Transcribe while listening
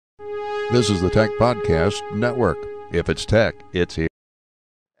This is the Tech Podcast Network. If it's tech, it's here.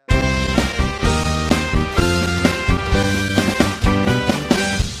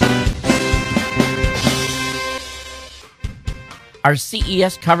 Our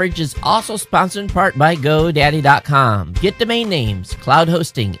CES coverage is also sponsored in part by GoDaddy.com. Get domain names, cloud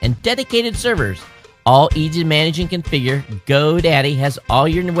hosting, and dedicated servers. All easy to manage and configure. GoDaddy has all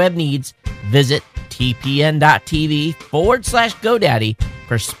your web needs. Visit TPN.TV/GoDaddy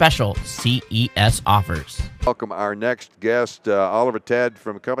for special CES offers. Welcome our next guest, Oliver Ted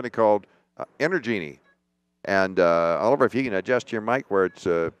from a company called ENERGENIE. And Oliver, if you can adjust your mic where it's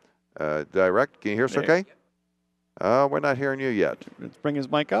direct. Can you hear us okay? We're not hearing you yet. Let's bring his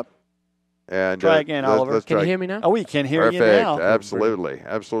mic up. And try again, Oliver. Can you hear me now? Oh, we can hear you now. Perfect. Absolutely.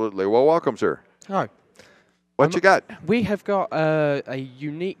 Absolutely. Well, welcome, sir. Hi. What you got? We have got a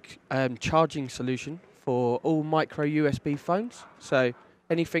unique charging solution for all micro USB phones. So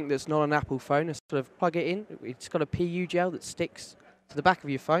anything that's not an Apple phone, sort of plug it in. It's got a PU gel that sticks to the back of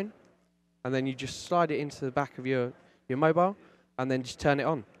your phone, and then you just slide it into the back of your mobile, and then just turn it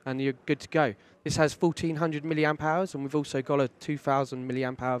on, and you're good to go. This has 1400 milliamp hours, and we've also got a 2000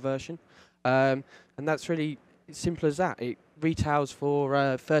 milliamp hour version. And that's really as simple as that. It retails for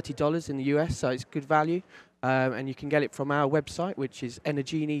 $30 in the US, so it's good value. And you can get it from our website, which is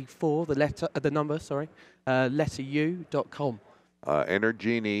ENERGENIE4, letter U.com.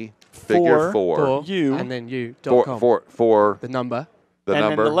 ENERGENIE, figure 4. U. And then U.com. For the number. The and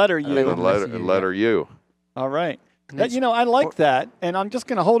number. Then the letter U. And then the letter U. All right. You know, I like that, and I'm just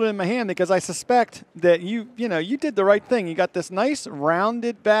going to hold it in my hand because I suspect that you did the right thing. You got this nice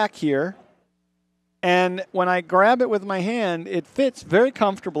rounded back here, and when I grab it with my hand, it fits very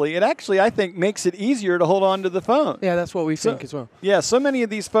comfortably. It actually, I think, makes it easier to hold on to the phone. Yeah, that's what we think as well. Yeah, so many of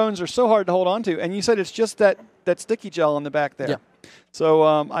these phones are so hard to hold on to, and you said it's just that sticky gel on the back there. Yeah. So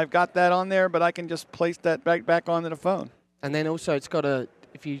I've got that on there, but I can just place that back onto the phone. And then also it's got a,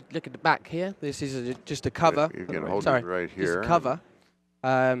 if you look at the back here, this is just a cover. You can hold it right here. Just a cover,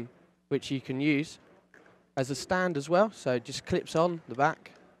 which you can use as a stand as well. So it just clips on the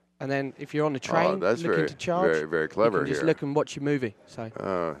back. And then if you're on a train looking to charge, very, very clever you can just look and watch your movie. So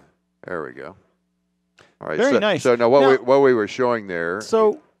there we go. All right. Very nice. So now what we were showing there.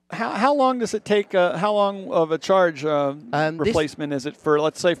 So how long does it take? How long of a charge replacement is it for?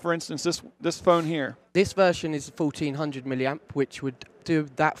 Let's say, for instance, this phone here. This version is 1400 milliamp, which would do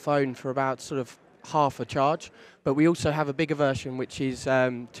that phone for about sort of half a charge. But we also have a bigger version, which is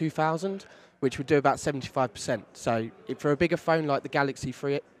 2000, which would do about 75%. So for a bigger phone like the Galaxy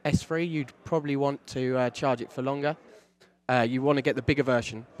S3, you'd probably want to charge it for longer. You want to get the bigger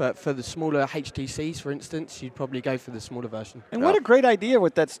version. But for the smaller HTCs, for instance, you'd probably go for the smaller version. And what a great idea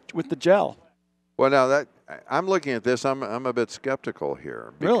with the gel. Well, now that I'm looking at this, I'm a bit skeptical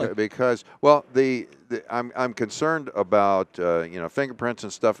here. Really? Because well, I'm concerned about fingerprints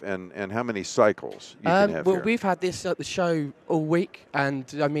and stuff, and how many cycles you can have well, here. we've had this at the show all week,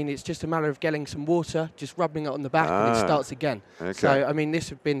 and I mean it's just a matter of getting some water, just rubbing it on the back, and it starts again. Okay. So I mean this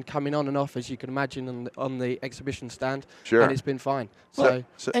has been coming on and off, as you can imagine, on the exhibition stand, Sure. and it's been fine. Well,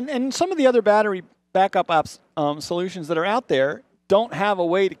 and some of the other battery backup apps solutions that are out there don't have a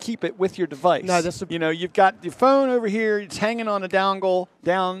way to keep it with your device. No, that's you've got your phone over here, it's hanging on a dongle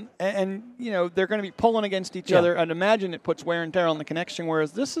down, and they're going to be pulling against each other. I'd imagine it puts wear and tear on the connection,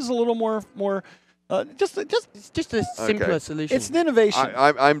 whereas this is a little more it's just a simpler solution. It's an innovation.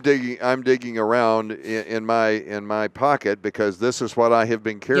 I'm digging around in my pocket because this is what I have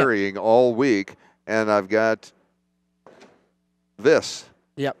been carrying all week, and I've got this.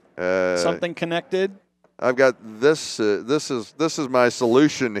 Yep. Something connected. I've got this. This is my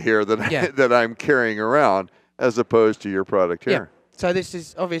solution here that I'm carrying around, as opposed to your product here. Yeah. So this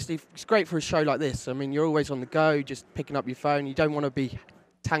is obviously it's great for a show like this. I mean, you're always on the go, just picking up your phone. You don't want to be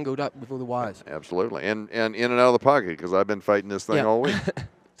tangled up with all the wires. Absolutely, and in and out of the pocket because I've been fighting this thing all week.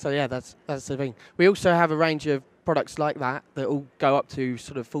 So yeah, that's the thing. We also have a range of products like that all go up to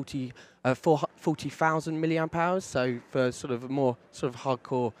sort of 40,000 milliamp hours. So for sort of a more sort of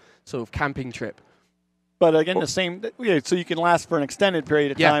hardcore sort of camping trip. But again, the same, so you can last for an extended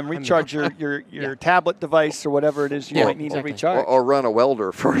period of time, recharge your tablet device or whatever it is you might need to recharge. Or run a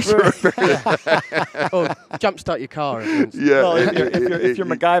welder for a short period. Or jumpstart your car. Yeah. Well, if you're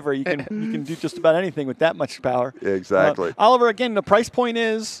MacGyver, you can do just about anything with that much power. Exactly. Oliver, again, the price point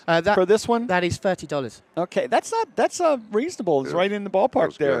is for this one? That is $30. Okay, that's reasonable. It's right in the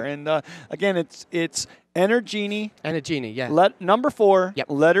ballpark there. Good. And again, it's ENERGENIE. ENERGENIE, yeah. Number 4,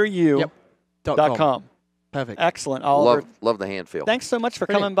 letter U. .com. Perfect. Excellent, Oliver. Love the hand feel. Thanks so much for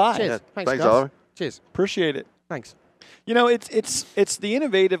coming by. Cheers. Thanks Oliver. Cheers. Appreciate it. Thanks. You know, it's the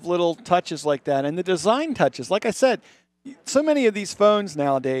innovative little touches like that and the design touches. Like I said, so many of these phones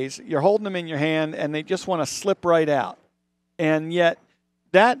nowadays, you're holding them in your hand and they just want to slip right out. And yet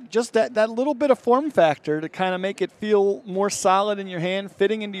that little bit of form factor to kind of make it feel more solid in your hand,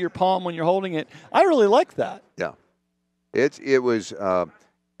 fitting into your palm when you're holding it, I really like that. Yeah. It was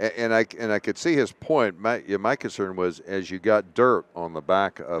and I could see his point. My concern was as you got dirt on the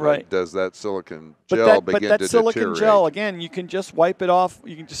back of it, does that silicone gel begin to deteriorate? But that silicone gel, again, you can just wipe it off.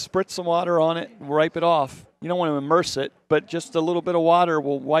 You can just spritz some water on it and wipe it off. You don't want to immerse it, but just a little bit of water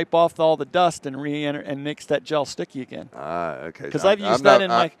will wipe off all the dust and and makes that gel sticky again. Ah, okay. Because I've used that in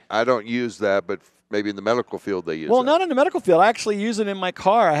my... I don't use that, but maybe in the medical field they use it. Well, not in the medical field. I actually use it in my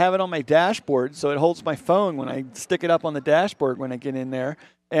car. I have it on my dashboard, so it holds my phone when I stick it up on the dashboard when I get in there.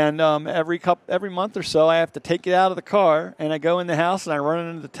 And every month or so, I have to take it out of the car, and I go in the house, and I run it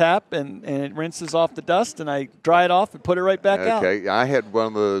into the tap, and it rinses off the dust, and I dry it off and put it right back out. Okay, I had one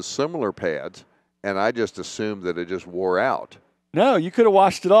of those similar pads, and I just assumed that it just wore out. No, you could have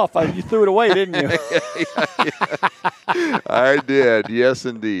washed it off. You threw it away, didn't you? I did. Yes,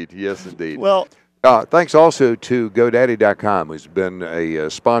 indeed. Yes, indeed. Well, thanks also to GoDaddy.com, who's been a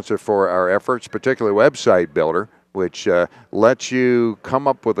sponsor for our efforts, particularly Website Builder, which lets you come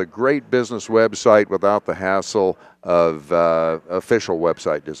up with a great business website without the hassle of official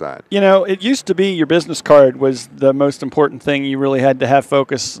website design. You know, it used to be your business card was the most important thing. You really had to have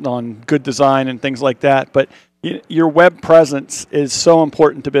focus on good design and things like that. But your web presence is so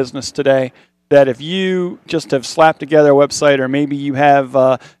important to business today that if you just have slapped together a website, or maybe you have,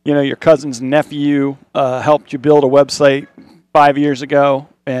 your cousin's nephew helped you build a website 5 years ago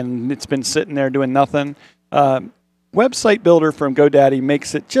and it's been sitting there doing nothing, Website Builder from GoDaddy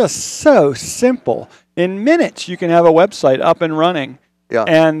makes it just so simple. In minutes, you can have a website up and running. Yeah.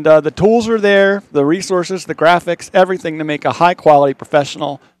 And the tools are there, the resources, the graphics, everything to make a high-quality,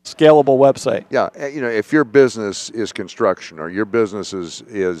 professional, scalable website. Yeah. If your business is construction or your business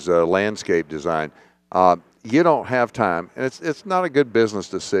is landscape design, you don't have time, and it's not a good business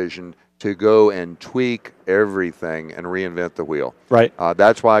decision to go and tweak everything and reinvent the wheel. Right.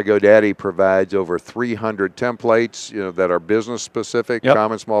 That's why GoDaddy provides over 300 templates, that are business specific,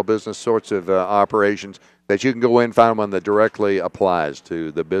 common small business sorts of operations that you can go in, find one that directly applies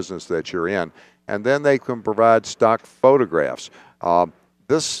to the business that you're in, and then they can provide stock photographs.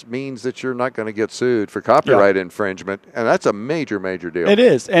 This means that you're not going to get sued for copyright infringement, and that's a major, major deal. It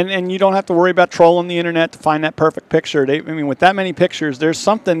is, and you don't have to worry about trolling the internet to find that perfect picture. With that many pictures, there's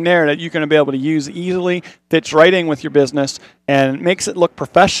something there that you're going to be able to use easily, fits right in with your business, and makes it look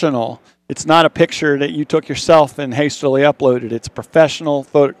professional. It's not a picture that you took yourself and hastily uploaded. It's professional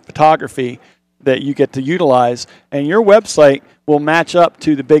photography that you get to utilize, and your website will match up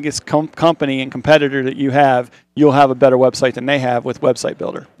to the biggest company and competitor that you have. You'll have a better website than they have with Website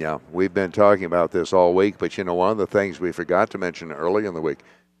Builder. Yeah, we've been talking about this all week, but one of the things we forgot to mention early in the week,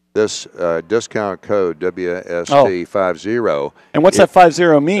 this discount code WST50. And what's that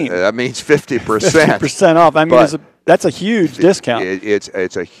 50 mean? That means 50%. 50% off. That's a huge discount.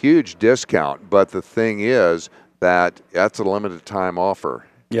 It's a huge discount, but the thing is that's a limited time offer.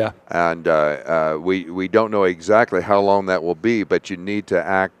 Yeah. And we don't know exactly how long that will be, but you need to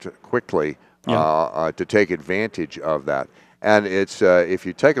act quickly to take advantage of that. And it's if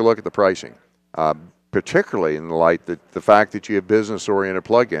you take a look at the pricing, particularly in the light that the fact that you have business-oriented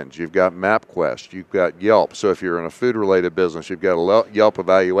plugins, you've got MapQuest, you've got Yelp. So if you're in a food-related business, you've got a Yelp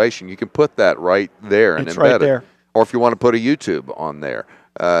evaluation. You can put that right there and embed right there. it. Or if you want to put a YouTube on there,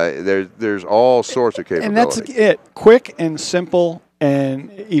 there's all sorts of capabilities. And that's it. Quick and simple and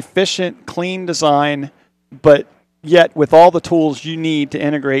efficient, clean design, but yet with all the tools you need to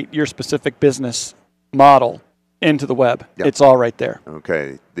integrate your specific business model into the web. Yep. It's all right there.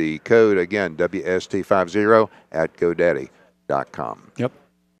 Okay. The code, again, WST50 at GoDaddy.com. Yep.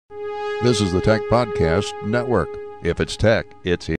 This is the Tech Podcast Network. If it's tech, it's here.